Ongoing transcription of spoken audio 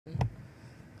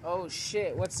Oh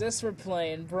shit, what's this we're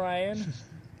playing, Brian?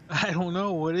 I don't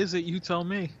know. What is it? You tell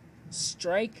me.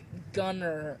 Strike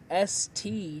Gunner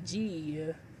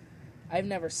STG. I've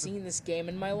never seen this game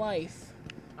in my life.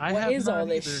 I What have is all not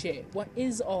this either. shit? What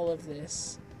is all of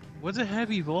this? What's a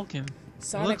heavy Vulcan? It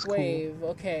Sonic looks cool. Wave,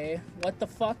 okay. What the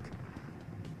fuck?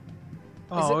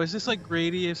 Oh, is this like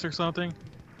Gradius or something?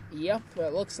 Yep,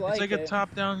 it looks like It's like it. a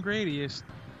top-down Gradius.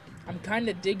 I'm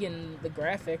kinda digging the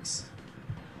graphics.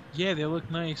 Yeah, they look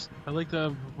nice. I like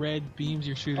the red beams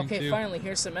you're shooting Okay, too. finally,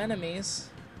 here's some enemies.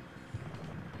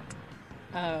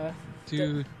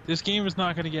 Dude, this game is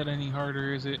not gonna get any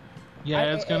harder, is it?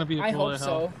 Yeah, it's gonna be a I bullet hope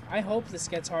hell. so. I hope this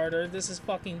gets harder. This is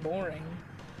fucking boring.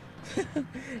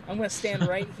 I'm gonna stand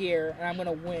right here and I'm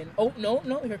gonna win. Oh, no,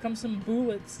 here comes some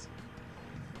bullets.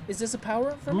 Is this a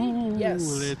power up for me? Yes.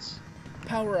 Bullets.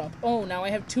 Power up. Oh, now I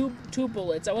have two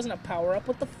bullets. That wasn't a power up.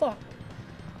 What the fuck?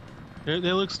 They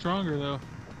look stronger though.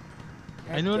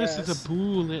 I noticed it's a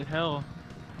bullet hell.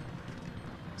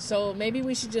 So maybe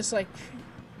we should just like,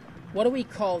 what do we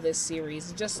call this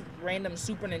series? Just random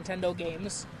Super Nintendo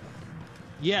games.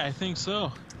 Yeah, I think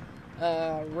so.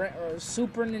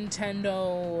 Super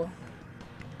Nintendo.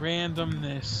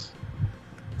 Randomness.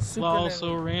 Super Lol,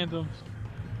 so random.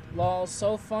 Lol,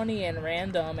 so funny and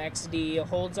random. XD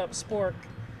holds up spork.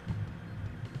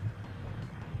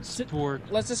 Spork.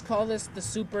 Let's just call this the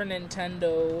Super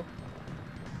Nintendo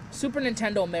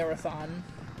Marathon.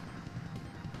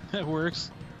 That works.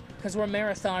 Because we're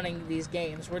marathoning these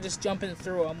games. We're just jumping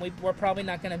through them. We're probably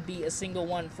not going to beat a single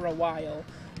one for a while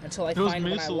until I find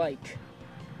one I like.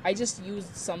 I just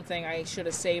used something I should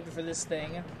have saved for this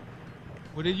thing.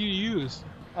 What did you use?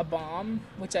 A bomb,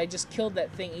 which I just killed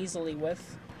that thing easily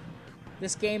with.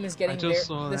 This game is getting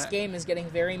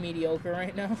very mediocre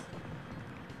right now.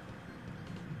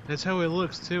 That's how it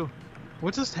looks too.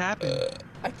 What just happened?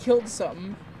 I killed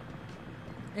something,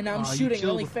 and now I'm shooting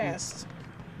really fast.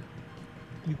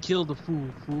 You killed the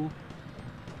fool.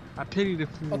 I pity the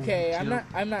fool. Okay,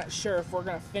 I'm not sure if we're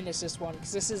gonna finish this one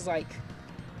because this is like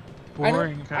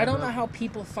boring. I don't know how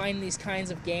people find these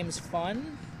kinds of games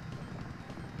fun.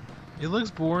 It looks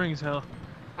boring as hell.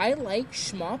 I like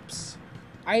shmups.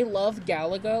 I love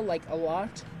Galaga like a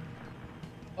lot.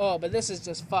 Oh, but this is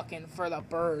just fucking for the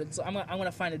birds. I'm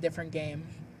gonna find a different game.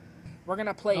 We're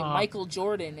gonna play Michael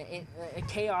Jordan in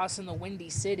Chaos in the Windy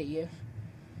City.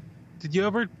 Did you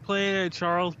ever play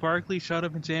Charles Barkley Shut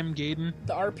Up and Jam Gaiden?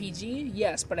 The RPG?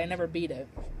 Yes, but I never beat it.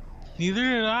 Neither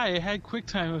did I. It had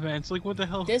QuickTime events. Like, what the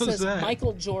hell was that? This is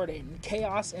Michael Jordan,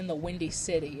 Chaos in the Windy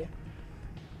City.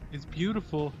 It's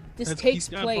beautiful. This takes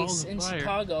place in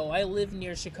Chicago. I live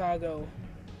near Chicago.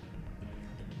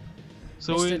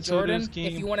 So Mr. Jordan,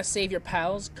 if you want to save your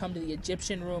pals, come to the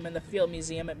Egyptian Room in the Field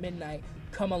Museum at midnight.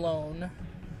 Come alone.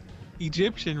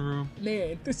 Egyptian Room?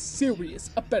 Man, this is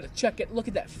serious. I better check it. Look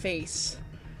at that face.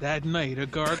 That night, a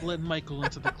guard led Michael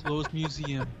into the closed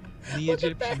museum in the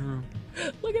Egyptian Room.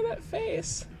 Look at that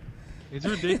face. It's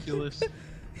ridiculous.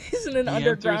 He's in an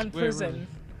underground prison.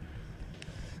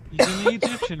 He's in the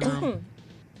Egyptian Room.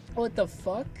 What the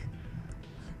fuck?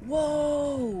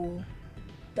 Whoa!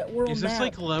 That world map. Is this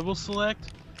like level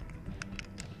select?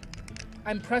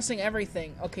 I'm pressing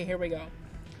everything. Okay, here we go.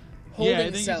 Yeah,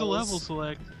 I think it's a level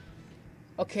select.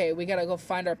 Okay, we gotta go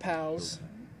find our pals.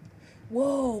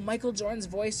 Whoa! Michael Jordan's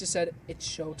voice just said, "It's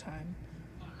showtime."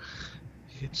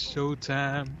 It's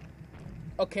showtime.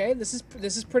 Okay, this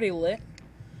is pretty lit.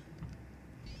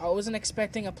 I wasn't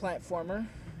expecting a platformer.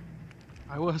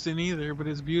 I wasn't either, but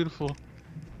it's beautiful.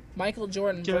 Michael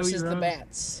Jordan versus the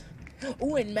Bats.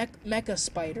 Ooh, and Mecha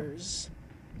Spiders.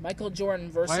 Michael Jordan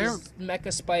versus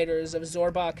Mecha Spiders of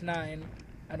Zorbok 9.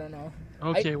 I don't know.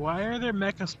 Okay, why are there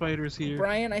Mecha Spiders here?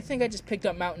 Brian, I think I just picked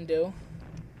up Mountain Dew.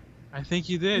 I think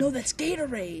you did. No, that's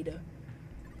Gatorade.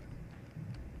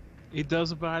 It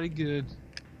does a body good.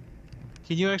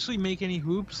 Can you actually make any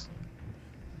hoops?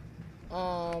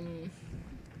 I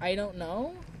don't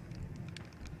know.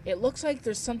 It looks like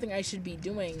there's something I should be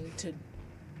doing to...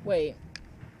 Wait.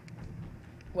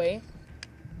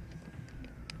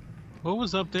 What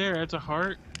was up there? It's a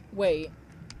heart? Wait.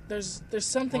 There's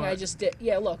something I just did.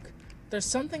 Yeah, look. There's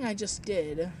something I just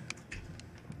did.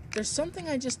 There's something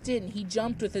I just did, and he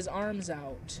jumped with his arms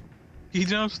out. He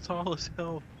jumps tall as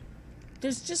hell.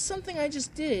 There's just something I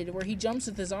just did where he jumps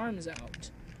with his arms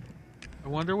out. I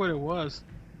wonder what it was.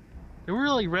 There were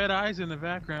like red eyes in the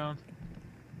background.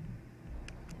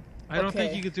 I don't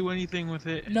think you could do anything with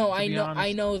it. No,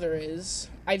 I know there is.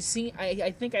 I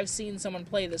think I've seen someone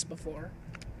play this before.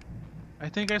 I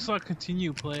think I saw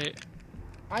Continue play it.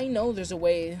 I know there's a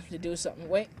way to do something.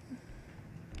 Wait.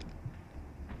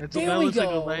 There we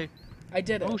go. Like I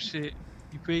did it. Oh shit.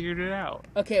 You figured it out.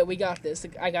 Okay, we got this.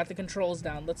 I got the controls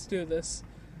down. Let's do this.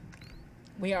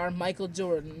 We are Michael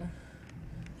Jordan.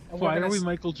 Why are we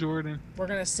Michael Jordan? We're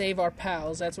gonna save our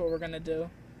pals. That's what we're gonna do.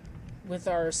 With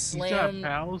our slam. You got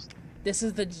pals? This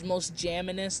is the most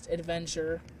jamminest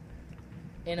adventure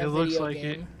in a video like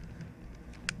game.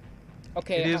 It.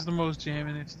 Okay. It is the most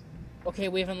jamminest. Okay,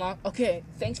 we've unlocked. Okay,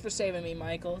 thanks for saving me,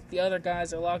 Michael. The other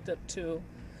guys are locked up too.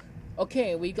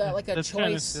 Okay, we got like a That's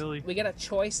choice. Silly. We got a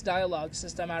choice dialogue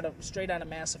system straight out of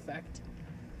Mass Effect.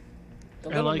 The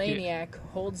little maniac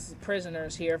holds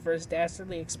prisoners here for his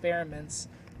dastardly experiments.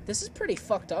 This is pretty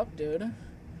fucked up, dude.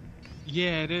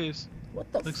 Yeah, it is.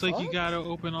 What the Looks fuck? like you gotta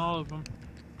open all of them.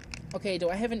 Okay, do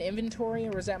I have an inventory,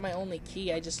 or is that my only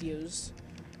key I just used?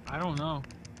 I don't know.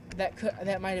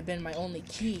 That might have been my only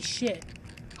key. Shit.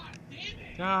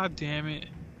 God damn it.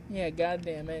 Yeah,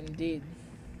 goddamn it, indeed.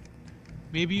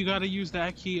 Maybe you gotta use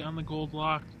that key on the gold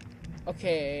lock.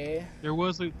 Okay. There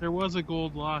was a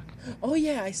gold lock. Oh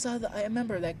yeah, I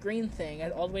remember that green thing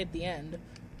all the way at the end.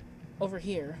 Over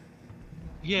here.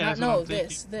 Yeah,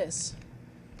 this.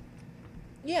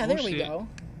 Yeah, there we go.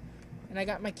 And I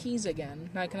got my keys again.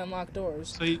 Now I can unlock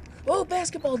doors. So oh,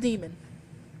 basketball demon!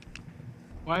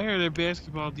 Why are there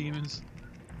basketball demons?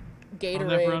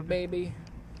 Gatorade, baby.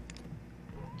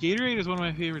 Gatorade is one of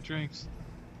my favorite drinks.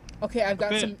 Okay, I've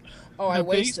got some. Oh, I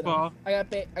wasted baseball.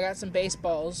 them. I got some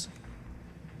baseballs.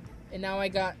 And now I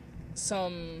got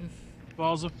some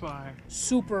balls of fire.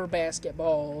 Super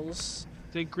basketballs.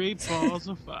 They're great balls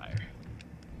of fire.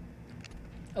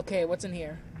 Okay, what's in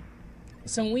here?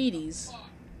 Some Wheaties.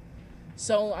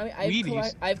 So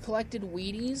I've collected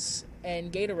Wheaties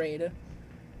and Gatorade.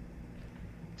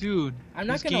 Dude, I'm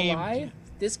not gonna lie.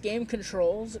 This game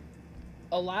controls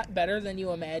a lot better than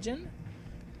you imagine.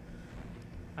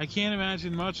 I can't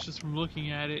imagine much just from looking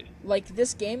at it. Like,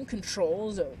 this game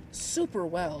controls super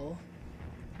well.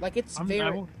 Like, it's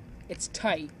it's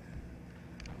tight.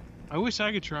 I wish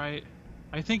I could try it.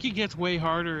 I think it gets way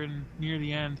harder near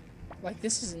the end. Like,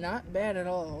 this is not bad at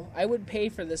all. I would pay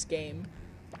for this game.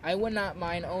 I would not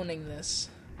mind owning this.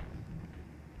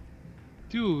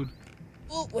 Dude.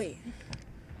 Oh, wait.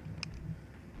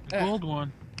 The gold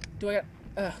one. Do I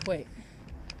got... wait.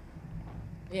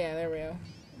 Yeah, there we go.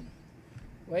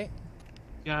 Wait.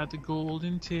 Got the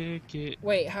golden ticket.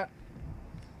 Wait, how...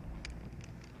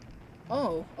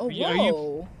 Oh,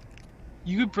 whoa.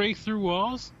 You could break through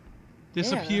walls?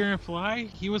 Disappear and fly?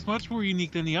 He was much more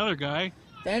unique than the other guy.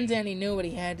 Then Danny knew what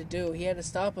he had to do. He had to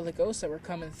stop all the ghosts that were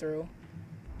coming through.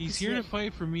 He's here to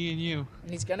fight for me and you.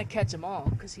 And he's gonna catch them all,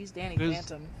 because he's Danny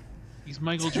Phantom. He's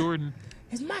Michael Jordan.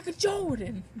 He's Michael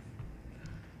Jordan!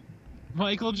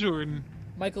 Michael Jordan.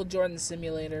 Michael Jordan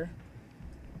Simulator.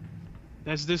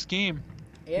 That's this game.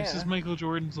 Yeah. This is Michael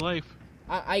Jordan's life.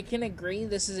 I can agree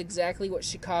this is exactly what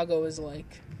Chicago is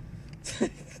like.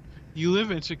 You live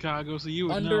in Chicago, so you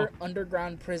would know.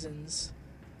 Underground prisons.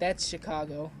 That's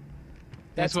Chicago.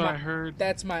 That's what I heard.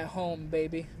 That's my home,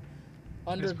 baby.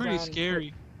 It's pretty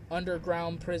scary.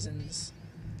 Underground prisons.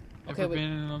 Ever been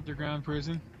in an underground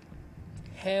prison?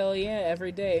 Hell yeah,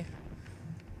 every day.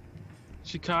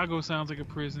 Chicago sounds like a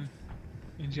prison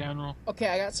in general. Okay,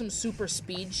 I got some super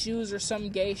speed shoes or some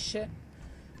gay shit.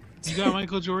 You got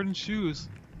Michael Jordan shoes.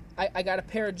 I got a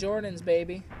pair of Jordans,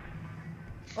 baby.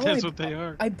 That's what they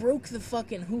are. I broke the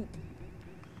fucking hoop.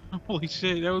 Holy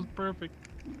shit, that was perfect.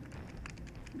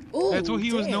 Ooh, that's what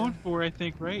he was known for, I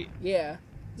think, right? Yeah.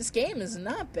 This game is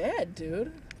not bad,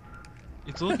 dude.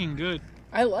 It's looking good.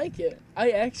 I like it.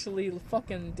 I actually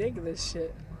fucking dig this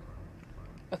shit.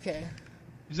 Okay.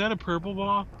 Is that a purple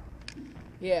ball?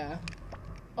 Yeah.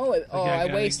 I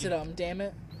wasted them, damn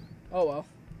it. Oh well.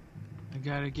 I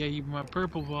gotta get you my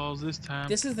purple balls this time.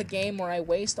 This is the game where I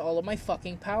waste all of my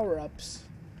fucking power-ups.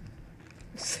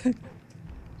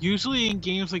 Usually in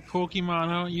games like Pokemon,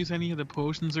 I don't use any of the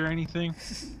potions or anything.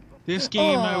 This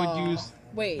game I would use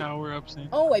power-ups in.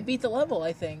 Oh, I beat the level,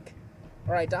 I think.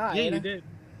 Or I died. Yeah, you did.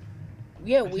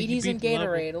 Yeah, Wheaties and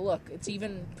Gatorade. Look, it's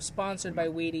even sponsored by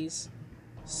Wheaties.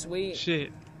 Sweet.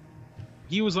 Shit.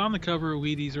 He was on the cover of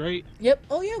Wheaties, right? Yep.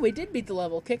 Oh yeah, we did beat the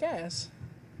level. Kick ass.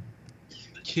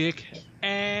 Kick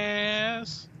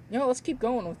ass. Let's keep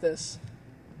going with this.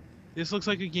 This looks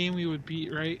like a game we would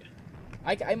beat, right?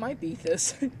 I might beat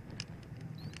this.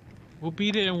 We'll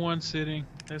beat it in one sitting.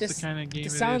 That's the kind of game it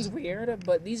is. It sounds weird,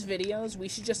 but these videos, we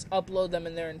should just upload them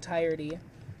in their entirety.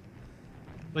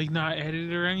 Like, not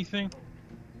edit or anything?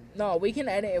 No, we can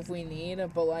edit if we need,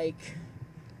 but, like,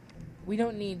 we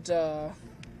don't need to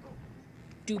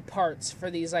do parts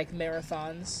for these, like,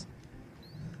 marathons.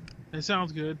 That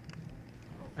sounds good.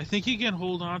 I think you can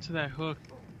hold on to that hook.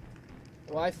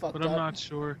 Well, I fucked up. But I'm not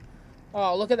sure.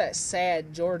 Oh, look at that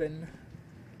sad Jordan.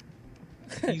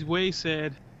 He's way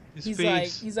sad. His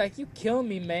face. He's like, you kill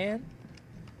me, man.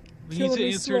 We need to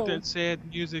insert that sad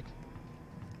music.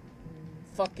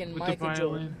 Fucking with Michael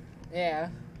Jordan. Yeah.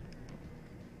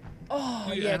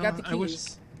 Oh, dude, yeah, I got the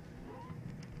keys.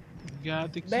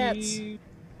 Got the bats. Key.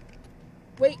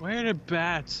 Wait. Where are the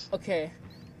bats? Okay.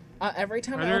 Every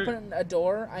time I open a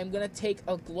door, I'm gonna take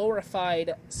a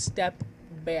glorified step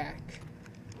back.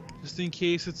 Just in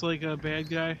case it's like a bad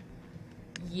guy?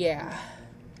 Yeah.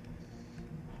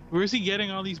 Where is he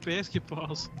getting all these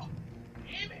basketballs?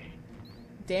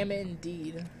 Damn it,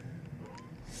 indeed.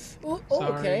 Ooh, oh,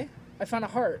 okay. I found a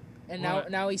heart. And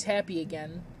now he's happy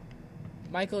again.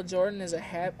 Michael Jordan is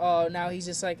a oh, now he's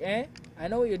just like, I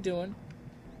know what you're doing.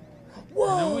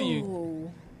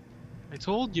 Whoa! I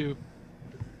told you.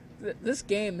 This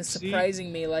game is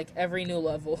surprising me like every new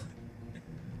level.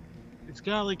 It's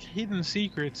got like hidden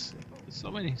secrets. So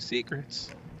many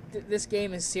secrets. This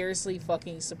game is seriously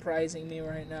fucking surprising me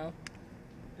right now.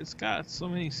 It's got so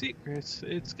many secrets.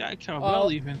 It's got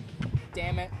cowbell even.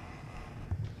 Damn it.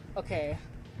 Okay.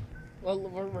 Well,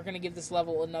 we're gonna give this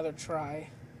level another try.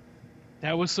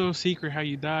 That was so secret how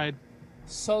you died.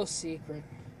 So secret.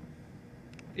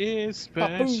 It's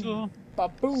special.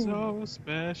 Ba-boom. So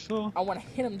special. I want to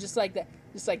hit him just like that.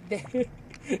 Just like that.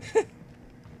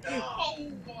 No!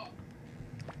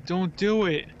 Don't do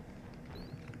it.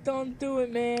 Don't do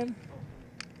it, man.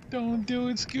 Don't do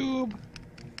it, Scoob.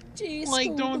 Jeez,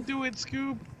 like, Scoob. Don't do it,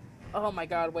 Scoob. Oh my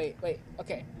god, wait.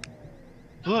 Okay.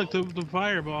 Look, the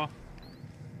fireball.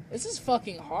 This is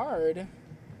fucking hard.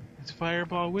 It's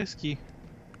fireball whiskey.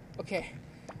 Okay.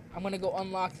 I'm gonna go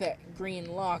unlock that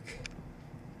green lock.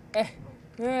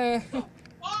 The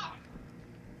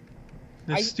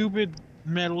stupid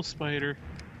metal spider.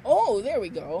 Oh, there we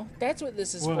go. That's what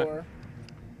this is for.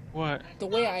 What? The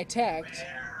way I attacked.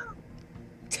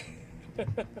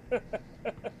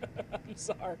 I'm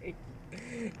sorry.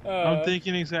 I'm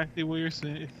thinking exactly what you're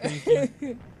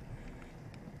thinking.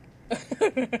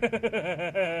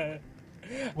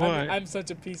 What? I'm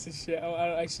such a piece of shit.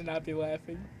 I should not be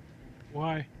laughing.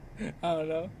 Why? I don't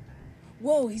know.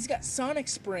 Whoa, he's got Sonic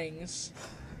Springs.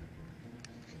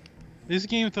 This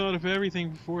game thought of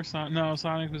everything before Sonic. No,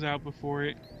 Sonic was out before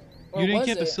it. Or you didn't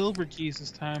get the silver keys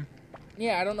this time.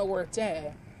 Yeah, I don't know where it's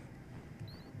at.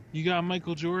 You got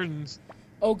Michael Jordan's.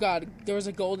 Oh god, there was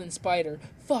a golden spider.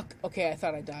 Fuck. Okay, I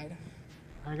thought I died.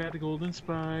 I got the golden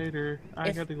spider.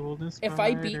 Got the golden spider. If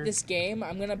I beat this game,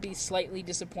 I'm gonna be slightly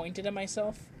disappointed in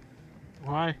myself.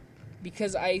 Why?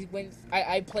 Because I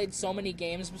played so many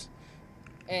games,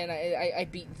 and I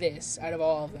beat this out of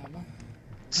all of them.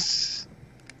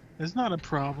 It's not a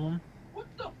problem. What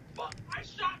the fuck? I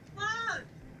shot first!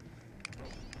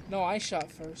 No, I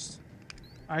shot first.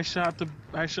 I shot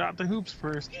the hoops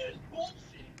first. It is bullshit.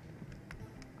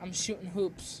 I'm shooting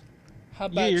hoops. How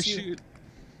about you?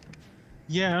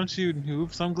 Yeah, I'm shooting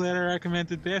hoops. I'm glad I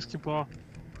recommended basketball.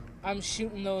 I'm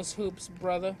shooting those hoops,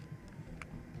 brother.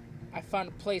 I found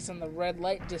a place in the red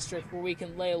light district where we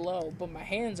can lay low, but my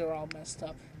hands are all messed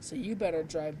up, so you better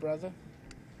drive, brother.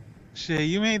 Shay,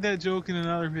 you made that joke in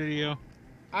another video.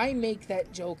 I make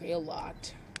that joke a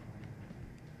lot.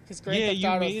 Because Grand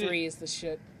Theft Auto 3 is the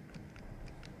shit.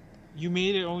 You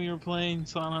made it when we were playing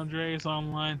San Andreas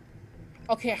online.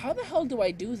 Okay, how the hell do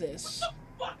I do this?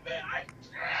 What the fuck, man? I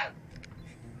can't!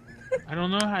 I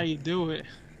don't know how you do it.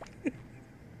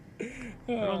 I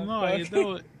don't know how you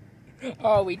do it.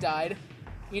 Oh, we died.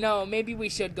 You know, maybe we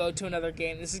should go to another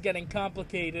game. This is getting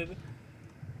complicated.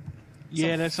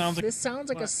 Yeah, that sounds like... This sounds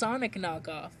like a Sonic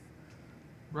knockoff.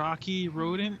 Rocky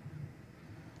Rodent?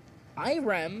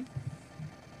 Irem?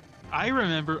 I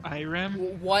remember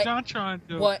Irem. What? Not trying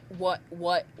to... What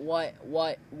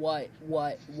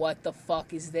the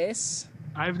fuck is this?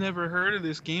 I've never heard of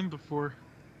this game before.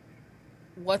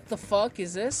 What the fuck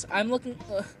is this? I'm looking...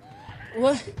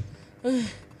 what?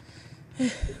 Is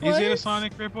it a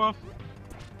Sonic ripoff?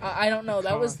 I don't know.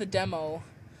 That was the demo.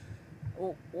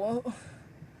 What?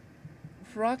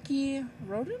 Rocky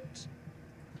Rodent?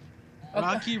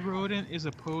 Rocky Rodent is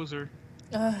a poser.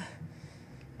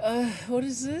 What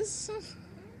is this?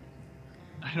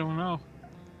 I don't know.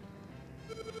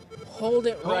 Hold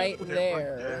it right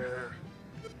there.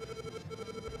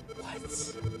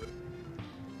 What?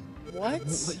 What?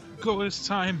 Let go this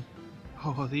time.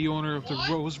 Oh, the owner of the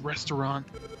Rose Restaurant.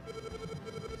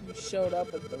 You showed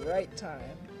up at the right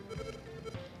time.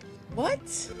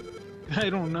 What? I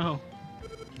don't know.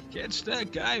 Catch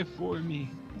that guy for me.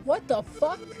 What the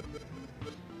fuck?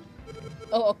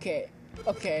 Oh, okay.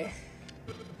 Okay.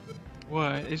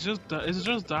 What? It's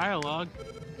just dialogue.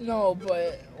 No,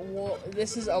 but well,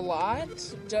 this is a lot.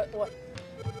 What?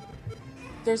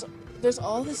 There's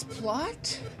all this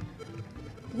plot.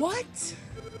 What?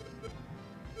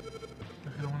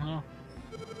 I don't know.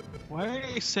 Why are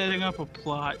they setting up a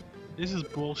plot? This is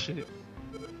bullshit.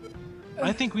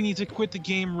 I think we need to quit the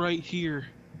game right here.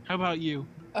 How about you?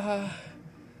 I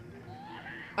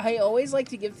always like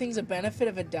to give things a benefit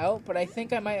of a doubt, but I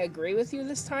think I might agree with you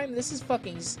this time. This is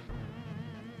fucking...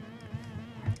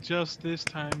 Just this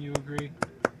time you agree.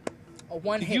 A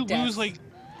one-hit you death. Lose like...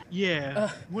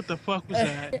 Yeah. What the fuck was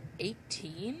that?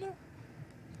 18?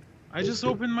 I just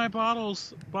opened my bottle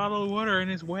of water and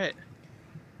it's wet.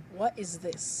 What is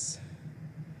this?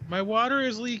 My water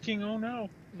is leaking. Oh no.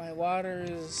 My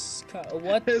water's...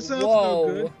 What? It sounds Whoa.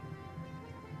 no good.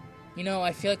 You know,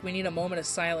 I feel like we need a moment of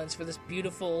silence for this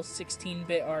beautiful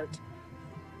 16-bit art.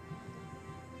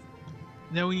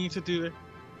 Now we need to do it.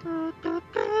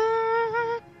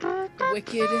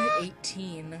 Wicked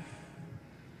 18.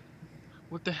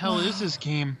 What the hell is this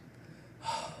game?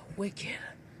 Wicked.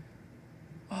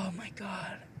 Oh my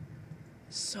god.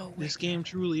 So wicked. This game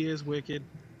truly is wicked.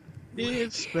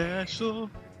 It's special.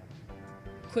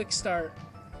 Quick start.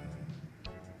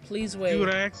 Please wait. Dude,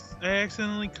 I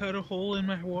accidentally cut a hole in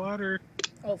my water.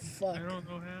 Oh, fuck. I don't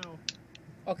know how.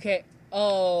 Okay.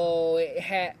 Oh, it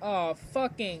had... Oh,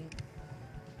 fucking...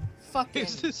 Fucking...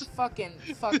 Is this... Fucking...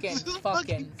 Is Fucking... this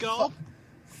Fucking... golf?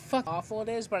 Fuck awful it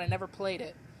is, but I never played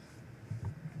it.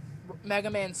 Mega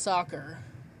Man Soccer.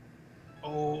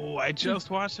 Oh, I just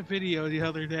watched a video the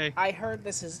other day. I heard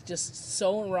this is just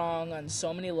so wrong on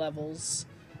so many levels.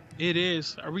 It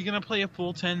is. Are we gonna play a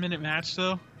full 10-minute match,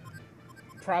 though?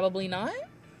 Probably not.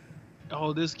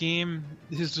 Oh, this game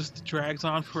is just drags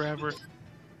on forever.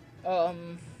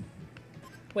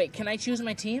 Wait, can I choose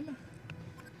my team?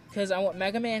 Because I want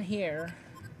Mega Man here.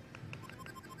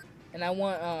 And I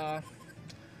want,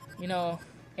 you know,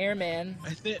 Airman.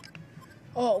 I think...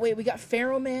 Oh, wait, we got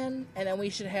Pharaoh Man, and then we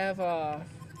should have,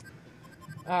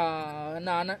 no,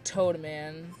 not Toad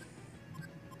Man.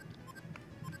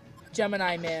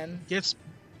 Gemini Man.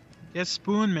 Get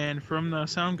Spoon Man from the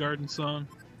Soundgarden song.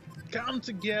 Come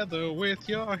together with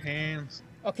your hands.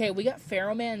 Okay, we got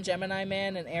Pharaoh Man, Gemini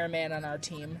Man, and Airman on our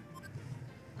team.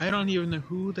 I don't even know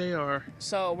who they are.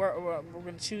 So we're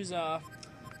gonna choose the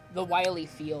Wily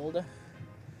Field.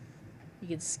 You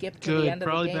can skip to Good, the end of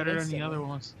the probably game better instantly. than the other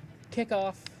ones. Kick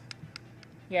off.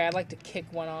 Yeah, I'd like to kick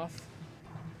one off.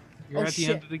 You're Oh, at the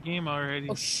shit. end of the game already.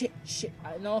 Oh shit!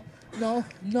 No!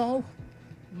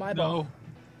 My ball. No.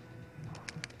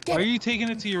 Get Why it. are you taking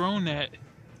it to your own net?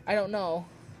 I don't know.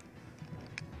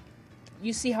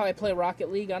 You see how I play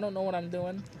Rocket League? I don't know what I'm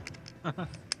doing.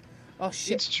 Oh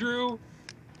shit! It's true.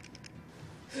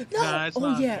 No! Nah, it's Oh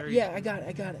not yeah, very yeah, true.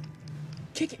 I got it.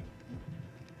 Kick it!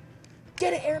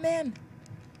 Get it, Airman!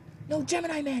 No,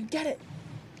 Gemini Man, get it!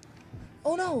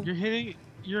 Oh no! You're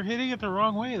hitting it the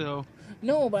wrong way though.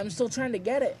 No, but I'm still trying to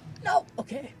get it. No!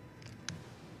 Okay.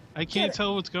 I can't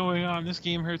tell what's going on. This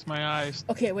game hurts my eyes.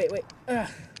 Okay, wait.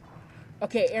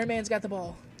 Okay, Airman's got the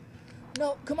ball.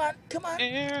 No, come on.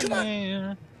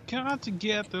 Airman, come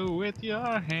together with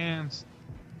your hands.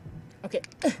 Okay.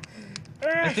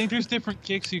 I think there's different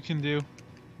kicks you can do.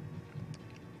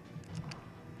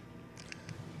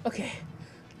 Okay.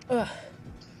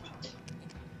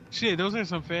 Shit, those are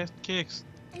some fast kicks.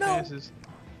 No. Passes.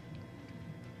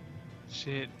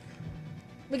 Shit.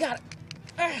 We got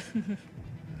it.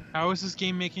 How is this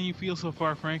game making you feel so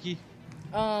far, Frankie?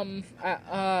 What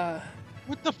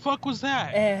the fuck was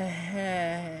that?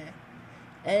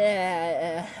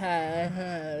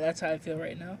 That's how I feel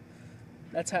right now.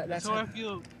 That's how I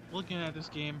feel looking at this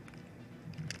game.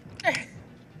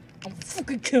 I'm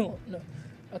fucking killing. No.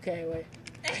 Okay, wait.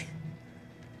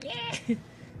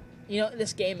 You know what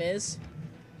this game is?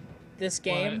 This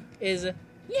game is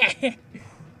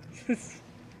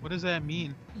What does that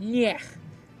mean? yeah.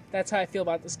 That's how I feel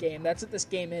about this game. That's what this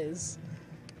game is.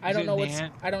 I don't know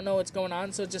what's going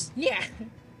on, so just yeah.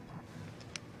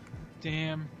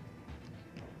 Damn.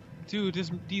 Dude,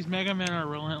 these Mega Men are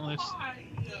relentless.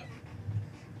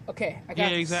 Okay, I got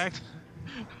this. Exactly.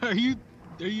 Are you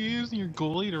using your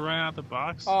goalie to run out the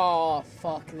box? Oh,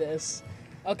 fuck this.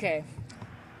 Okay,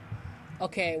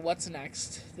 what's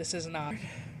next? This is not.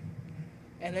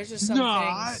 And there's just some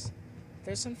things.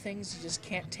 There's some things you just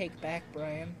can't take back,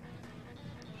 Brian.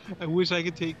 I wish I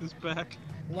could take this back.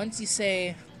 Once you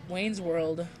say Wayne's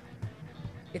World,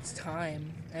 it's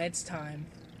time, and it's time.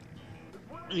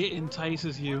 It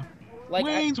entices you. Like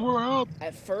Wayne's World!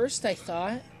 At first, I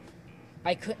thought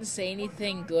I couldn't say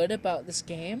anything good about this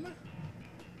game.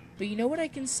 But you know what I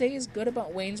can say is good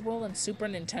about Wayne's World on Super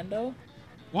Nintendo?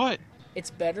 What? It's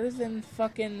better than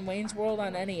fucking Wayne's World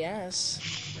on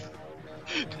NES.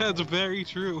 That's very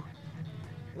true.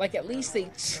 Like, at least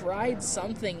they tried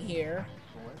something here.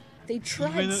 They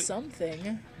tried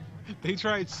something. They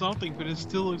tried something, but it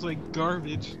still looks like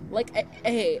garbage. Like,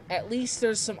 hey, at least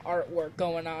there's some artwork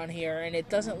going on here, and it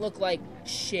doesn't look like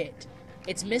shit.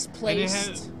 It's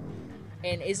misplaced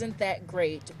and isn't that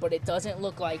great, but it doesn't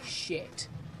look like shit.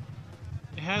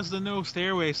 It has the no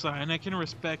stairway sign. I can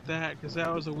respect that, because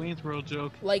that was a Wayne's World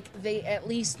joke. Like, they at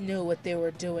least knew what they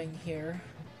were doing here.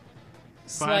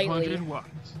 Slightly. 500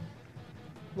 watts.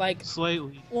 Like,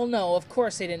 slightly. Well, no, of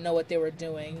course they didn't know what they were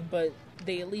doing, but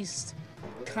they at least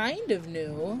kind of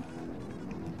knew.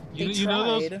 You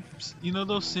know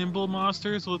those cymbal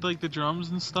monsters with like the drums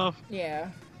and stuff? Yeah.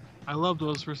 I love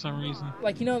those for some reason.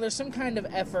 Like, there's some kind of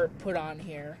effort put on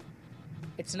here.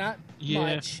 It's not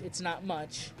much. It's not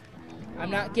much.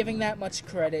 I'm not giving that much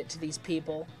credit to these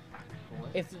people.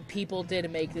 If people did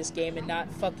make this game and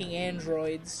not fucking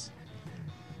androids.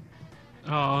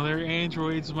 Oh, their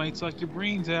androids might suck your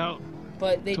brains out.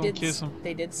 But they kiss 'em.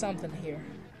 They did something here.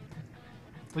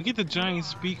 Look at the giant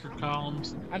speaker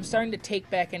columns. I'm starting to take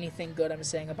back anything good I'm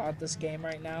saying about this game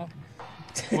right now.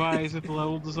 Why? Is it the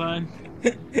level design?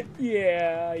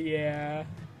 Yeah.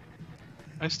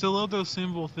 I still love those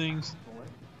symbol things.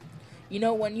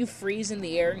 When you freeze in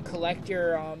the air and collect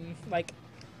your,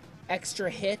 extra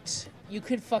hit, you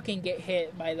could fucking get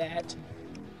hit by that.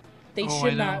 They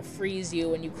should not freeze you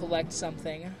when you collect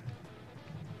something.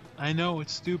 I know,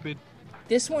 it's stupid.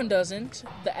 This one doesn't.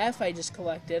 The F I just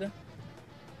collected.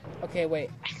 Okay,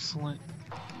 wait. Excellent.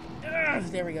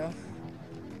 There we go.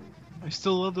 I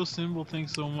still love those symbol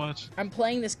things so much. I'm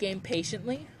playing this game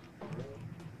patiently.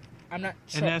 I'm not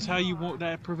sure. And that's how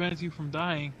that prevents you from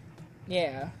dying.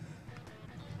 Yeah.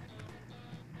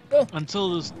 Oh. Until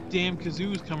those damn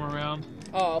kazoos come around.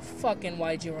 Oh, fucking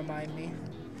why'd you remind me?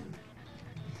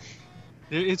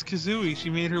 It's Kazooie. She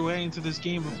made her way into this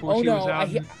game before she was out.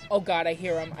 Oh god, I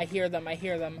hear them. I hear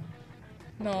them.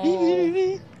 No.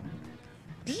 You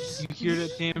hear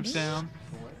that damn sound?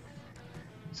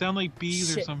 Sound like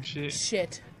bees or some shit.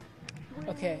 Shit.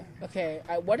 Okay.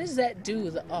 What does that do,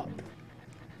 the up?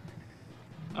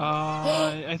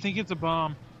 I think it's a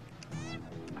bomb.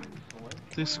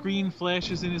 The screen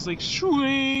flashes and it's like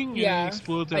shooing, and it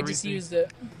explodes everything. I just used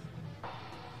it.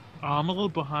 I'm a little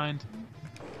behind.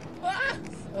 Ah!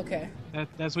 Okay.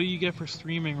 That's what you get for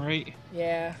streaming, right?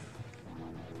 Yeah.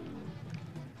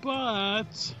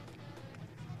 But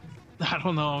I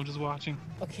don't know. I'm just watching.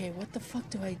 Okay, what the fuck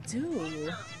do I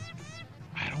do?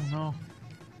 I don't know.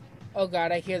 Oh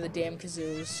god, I hear the damn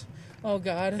kazoos. Oh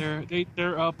god.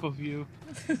 They're up of you.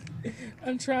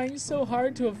 I'm trying so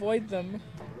hard to avoid them.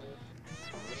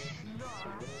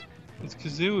 It's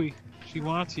Kazooie. She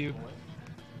wants you.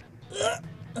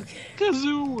 Okay.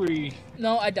 Kazooie!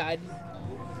 No, I died.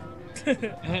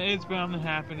 It's bound to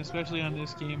happen, especially on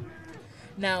this game.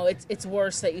 Now, it's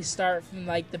worse that you start from,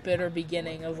 like, the bitter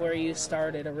beginning of where you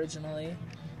started originally.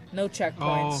 No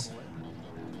checkpoints. Oh.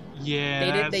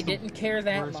 Yeah, They didn't care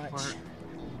that much. Part.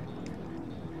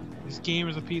 This game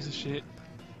is a piece of shit.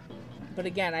 But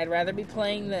again, I'd rather be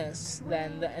playing this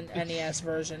than the NES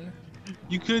version.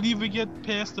 You couldn't even get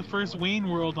past the first Wayne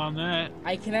World on that.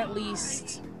 I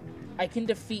can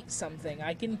defeat something.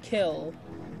 I can kill.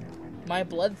 My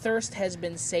bloodthirst has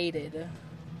been sated.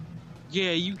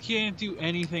 Yeah, you can't do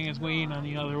anything as Wayne on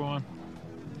the other one.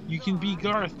 You can be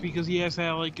Garth because he has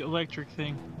that, like, electric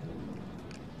thing.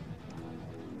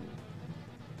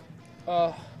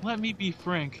 Let me be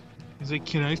Frank. He's like,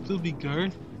 can I still be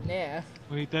Garth? Yeah.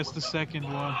 Wait, that's the second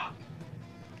one.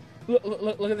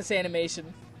 Look at this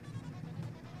animation.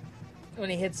 When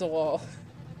he hits the wall.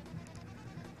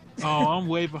 Oh, I'm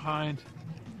way behind.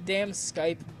 Damn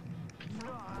Skype.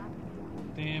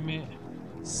 Damn it.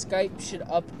 Skype should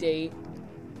update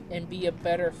and be a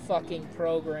better fucking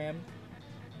program.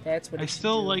 That's what I it should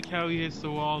still do. like how he hits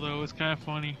the wall, though. It's kind of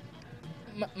funny.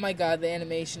 My god, the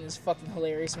animation is fucking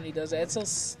hilarious when he does that. It's so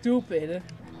stupid.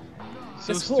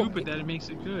 So stupid that it makes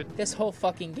it good. This whole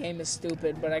fucking game is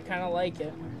stupid, but I kind of like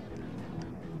it.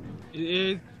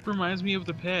 It reminds me of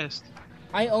the past.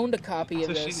 I owned a copy of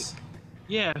this.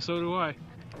 Yeah, so do I.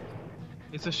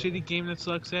 It's a shitty game that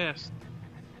sucks ass.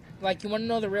 Like, you want to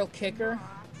know the real kicker?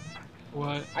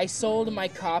 What? I sold my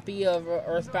copy of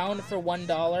Earthbound for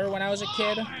 $1 when I was a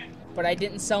kid, but I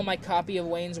didn't sell my copy of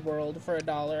Wayne's World for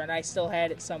 $1, and I still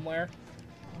had it somewhere.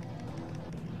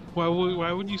 Why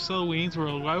would you sell Wayne's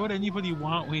World? Why would anybody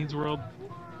want Wayne's World?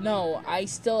 No, I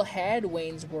still had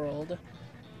Wayne's World,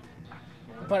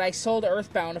 but I sold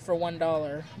Earthbound for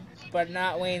 $1, but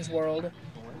not Wayne's World.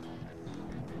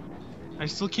 I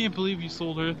still can't believe you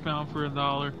sold Earthbound for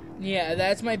 $1. Yeah,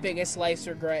 that's my biggest life's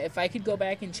regret. If I could go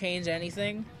back and change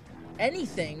anything,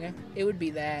 it would be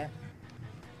that.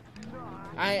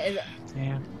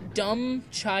 Damn. Dumb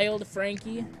child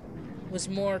Frankie was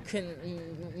more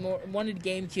wanted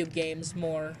GameCube games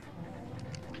more.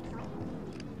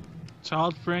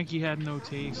 Child Frankie had no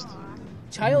taste.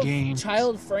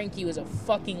 Child Frankie was a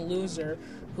fucking loser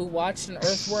who watched an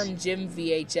Earthworm Jim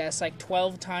VHS like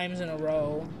 12 times in a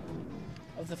row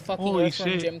of the fucking Holy Earthworm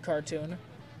shit. Jim cartoon.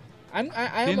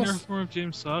 Didn't Earthworm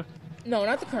Jim suck? No,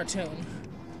 not the cartoon.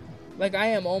 Like, I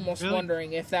am almost Really?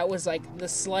 wondering if that was like the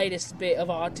slightest bit of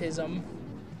autism.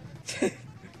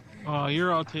 Oh, you're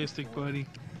autistic, buddy.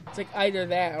 It's like either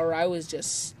that or I was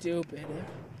just stupid.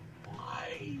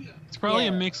 It's probably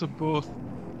a Yeah. mix of both.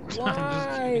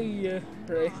 Why?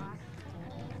 Right.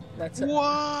 That's it.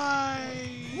 Why?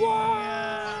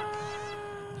 Why?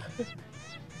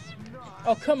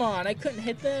 Oh, come on. I couldn't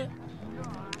hit that.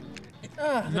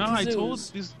 Ah, the No, I told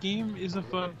kazoos. this game is a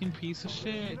fucking piece of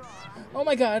shit. Oh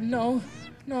my god, no.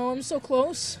 No, I'm so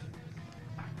close.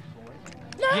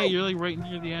 No! Yeah, you're like right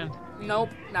near the end. Nope,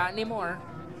 not anymore.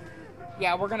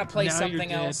 Yeah, we're gonna play Now you're something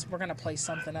dead. else. We're gonna play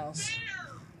something else.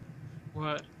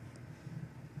 What?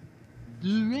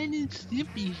 The Ren and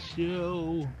Stimpy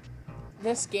show.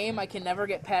 This game, I can never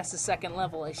get past the second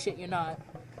level. I shit you not.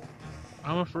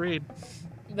 I'm afraid.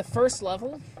 The first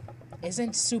level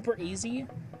isn't super easy,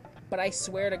 but I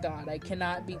swear to God, I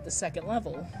cannot beat the second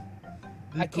level.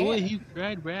 The I boy can't. who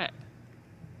cried rat.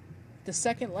 The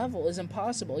second level is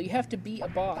impossible. You have to beat a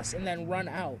boss and then run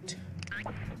out.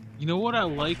 You know what I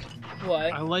like?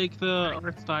 What? I like the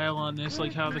art style on this,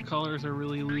 like how the colors are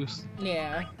really loose.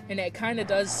 Yeah, and it kind of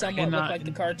does somewhat And look not- like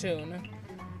the cartoon.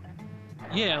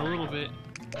 Yeah, a little bit.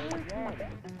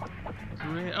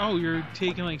 Great. Oh, you're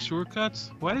taking like shortcuts?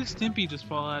 Why did Stimpy just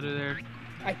fall out of there?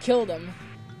 I killed him.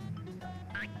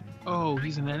 Oh,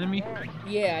 he's an enemy?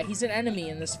 Yeah, he's an enemy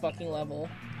in this fucking level.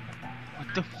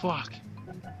 What the fuck?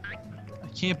 I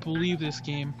can't believe this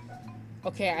game.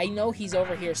 Okay, I know he's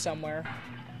over here somewhere.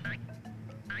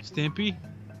 Stimpy?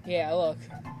 Yeah, look.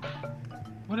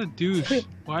 What a douche.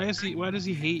 Why does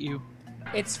he hate you?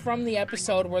 It's from the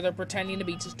episode where they're pretending to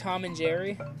be just Tom and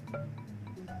Jerry.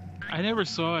 I never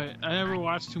saw it. I never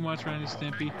watched too much Ren and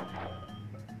Stimpy.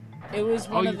 It was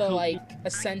one of you the, killed- like,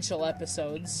 essential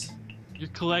episodes. You're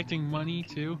collecting money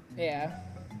too? Yeah.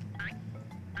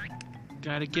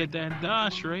 Gotta get that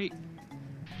dosh, right?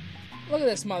 Look at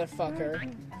this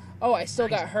motherfucker. Oh, I still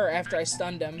got hurt after I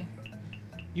stunned him.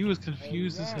 He was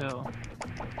confused as hell.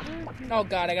 Oh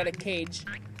god, I got a cage.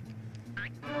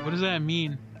 What does that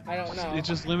mean? I don't know. It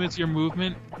just limits your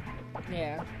movement?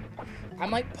 Yeah.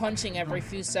 I'm like punching every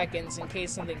few seconds in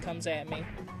case something comes at me.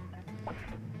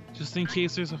 Just in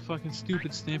case there's a fucking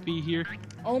stupid Stimpy here?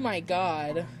 Oh my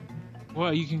god.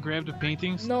 What, you can grab the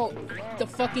paintings? No, the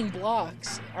fucking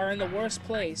blocks are in the worst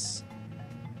place.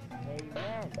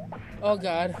 Oh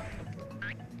god.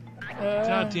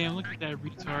 God damn, look at that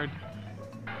retard.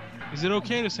 Is it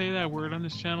okay to say that word on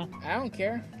this channel? I don't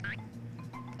care.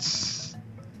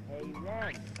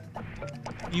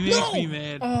 He makes No! me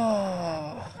mad.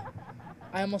 Oh,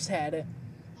 I almost had it.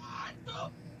 What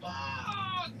the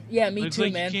fuck? Yeah, me Looks too,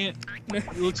 like man.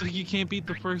 It looks like you can't beat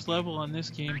the first level on this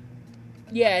game.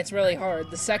 Yeah, it's really hard.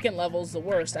 The second level's the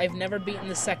worst. I've never beaten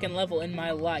the second level in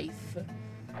my life.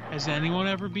 Has anyone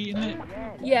ever beaten it?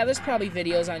 Yeah, there's probably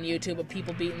videos on YouTube of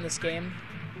people beating this game.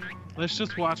 Let's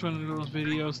just watch one of those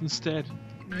videos instead.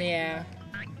 Yeah.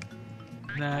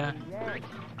 Nah.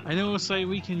 I know a site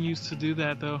we can use to do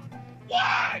that though.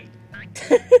 Why?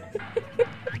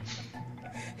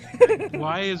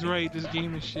 Why is right, this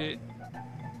game is shit.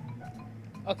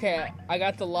 Okay, I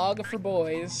got the log for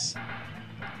boys.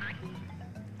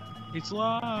 It's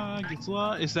log, it's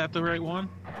log. Is that the right one?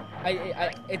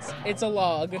 It's a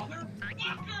log. Motherfucker!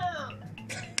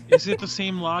 Is it the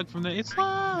same log from the It's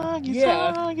log, it's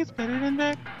Yeah. log, it's better than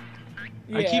that?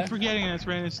 Yeah. I keep forgetting that's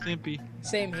Ren and Stimpy.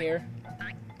 Same here.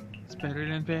 It's better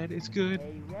than bad, it's good.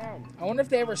 I wonder if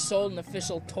they ever sold an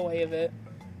official toy of it.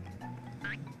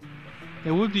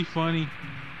 It would be funny.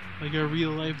 Like a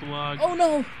real life log. Oh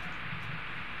no!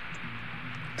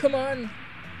 Come on!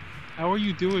 How are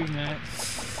you doing that?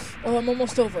 Oh, I'm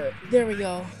almost over it. There we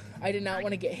go. I did not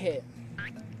want to get hit.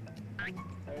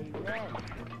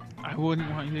 I wouldn't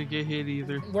want you to get hit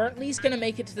either. We're at least gonna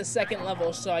make it to the second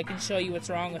level so I can show you what's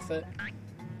wrong with it.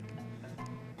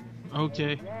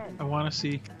 Okay, I want to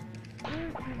see.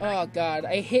 Oh god,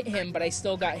 I hit him, but I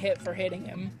still got hit for hitting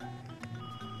him.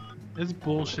 It's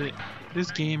bullshit.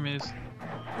 This game is.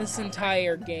 This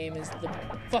entire game is the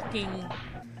fucking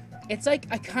It's like,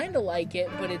 I kind of like it,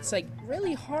 but it's like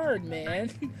really hard, man.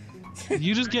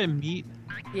 You just get meat.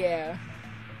 Yeah.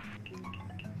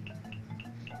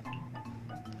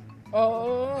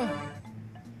 Oh.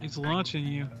 It's launching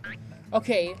you.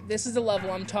 Okay, this is the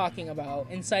level I'm talking about.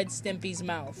 Inside Stimpy's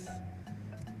mouth.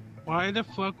 Why the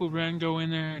fuck would Ren go in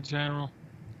there in general?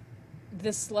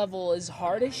 This level is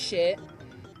hard as shit,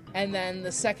 and then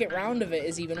the second round of it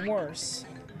is even worse.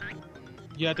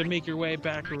 You have to make your way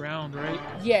back around, right?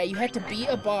 Yeah, you have to beat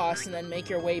a boss and then make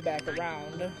your way back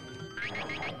around.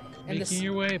 And Making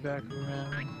your way back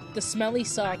around. the smelly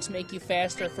socks make you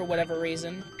faster for whatever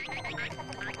reason.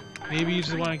 Maybe you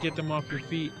just want to get them off your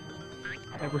feet.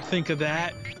 Ever think of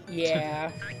that?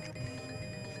 Yeah.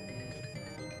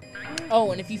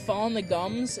 Oh, and if you fall in the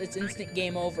gums, it's instant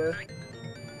game over.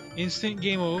 Instant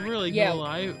game over? Like Yeah. no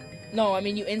life? No, I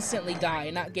mean you instantly die,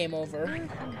 not game over.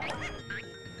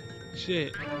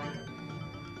 Shit.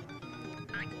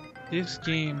 This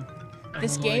game.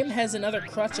 This game has another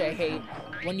crutch I hate.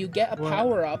 When you get a What?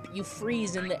 power-up, you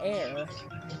freeze in the air.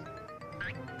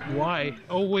 Why?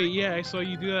 Oh wait, yeah, I saw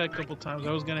you do that a couple times.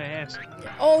 I was gonna ask.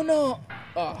 Oh no!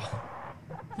 Oh.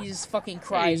 He just fucking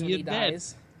cries when you're he dead.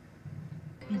 dies.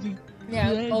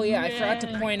 Yeah, Dead, oh yeah, I forgot to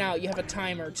yeah. point out you have a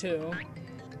timer too.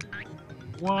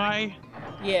 Why?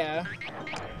 Yeah,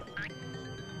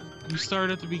 You start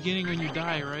at the beginning when you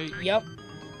die, right? yep.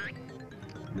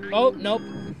 Oh, nope.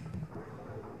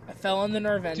 I fell on the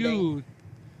nerve ending. Dude,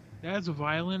 that's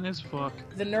violent as fuck.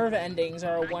 The nerve endings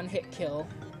are a one-hit kill.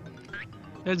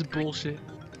 That's bullshit.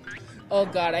 Oh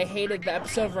god, I hated the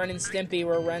episode of Ren and Stimpy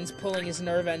where Ren's pulling his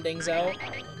nerve endings out.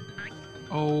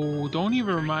 Oh, don't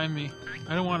even remind me.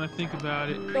 I don't want to think about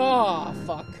it. Oh,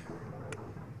 fuck.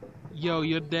 Yo,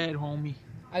 you're dead, homie.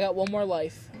 I got one more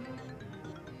life.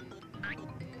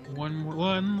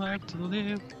 One left to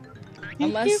live.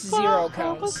 Unless zero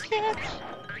counts.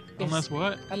 Unless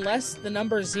what? Unless the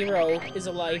number 0 is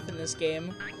a life in this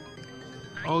game.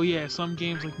 Oh yeah, some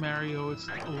games like Mario, it's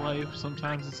a life.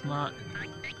 Sometimes it's not.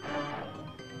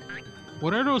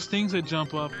 What are those things that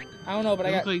jump up? I don't know, but They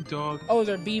I look got... like dog. Oh,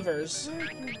 they're beavers.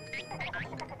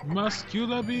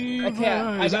 Muscular beaver. Okay,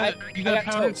 I got You got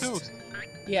powdered toast. toast.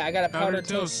 Yeah, I got a powdered Powdered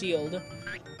toast toast. shield.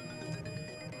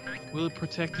 Will it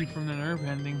protect you from the nerve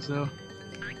endings though?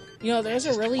 You know, there's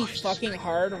a really fucking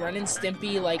hard Ren and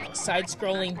Stimpy, like,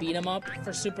 side-scrolling beat-em-up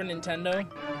for Super Nintendo.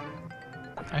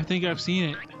 I think I've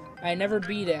seen it. I never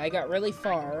beat it. I got really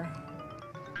far.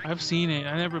 I've seen it.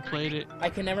 I never played it. I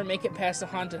can never make it past the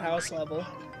haunted house level.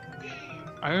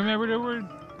 I remember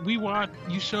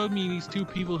you showed me these two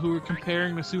people who were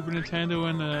comparing the Super Nintendo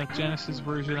and the Genesis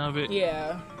version of it.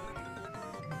 Yeah.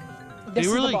 They This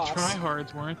were is the like boss.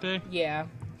 tryhards, weren't they? Yeah.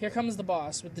 Here comes the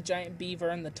boss with the giant beaver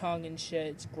and the tongue and shit.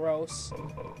 It's gross.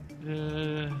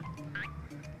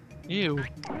 Ew.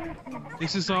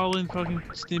 This is all in fucking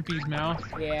Stimpy's mouth.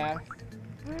 Yeah.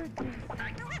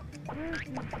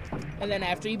 And then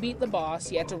after you beat the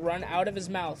boss, you have to run out of his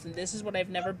mouth, and this is what I've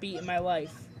never beat in my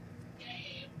life.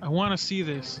 I want to see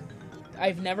this.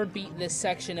 I've never beat this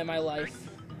section in my life.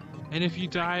 And if you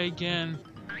die again,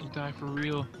 you die for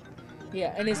real.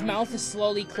 Yeah, and his mouth is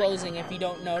slowly closing if you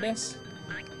don't notice.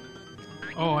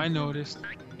 Oh, I noticed.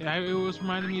 Yeah, it was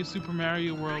reminding me of Super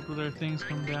Mario World where their things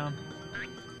come down.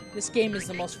 This game is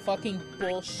the most fucking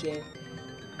bullshit.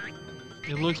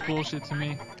 It looks bullshit to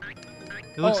me.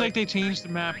 It looks Oh. like they changed the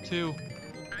map too.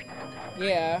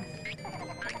 Yeah.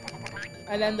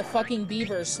 And then the fucking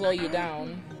beavers slow you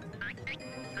down.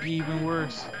 Even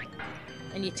worse.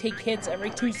 And you take hits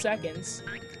every 2 seconds.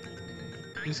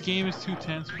 This game is too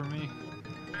tense for me.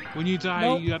 When you die,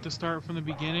 Nope. you have to start from the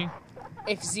beginning.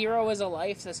 If 0 is a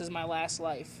life, this is my last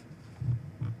life.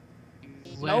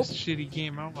 Last shitty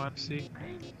game I want to see.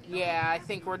 Yeah, I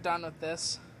think we're done with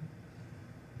this.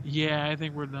 Yeah, I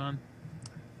think we're done.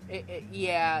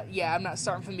 Yeah, I'm not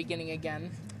starting from the beginning again.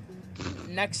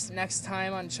 Next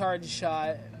time on Charge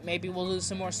Shot, maybe we'll do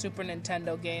some more Super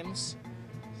Nintendo games.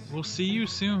 We'll see you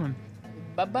soon.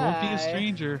 Bye-bye. Don't be a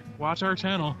stranger. Watch our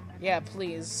channel. Yeah,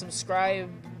 please, subscribe,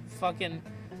 fucking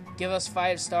give us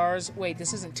 5 stars. Wait,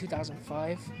 this isn't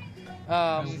 2005.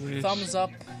 wish. Thumbs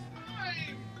up.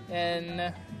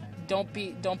 And don't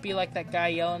be like that guy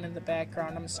yelling in the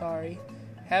background. I'm sorry.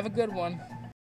 Have a good one.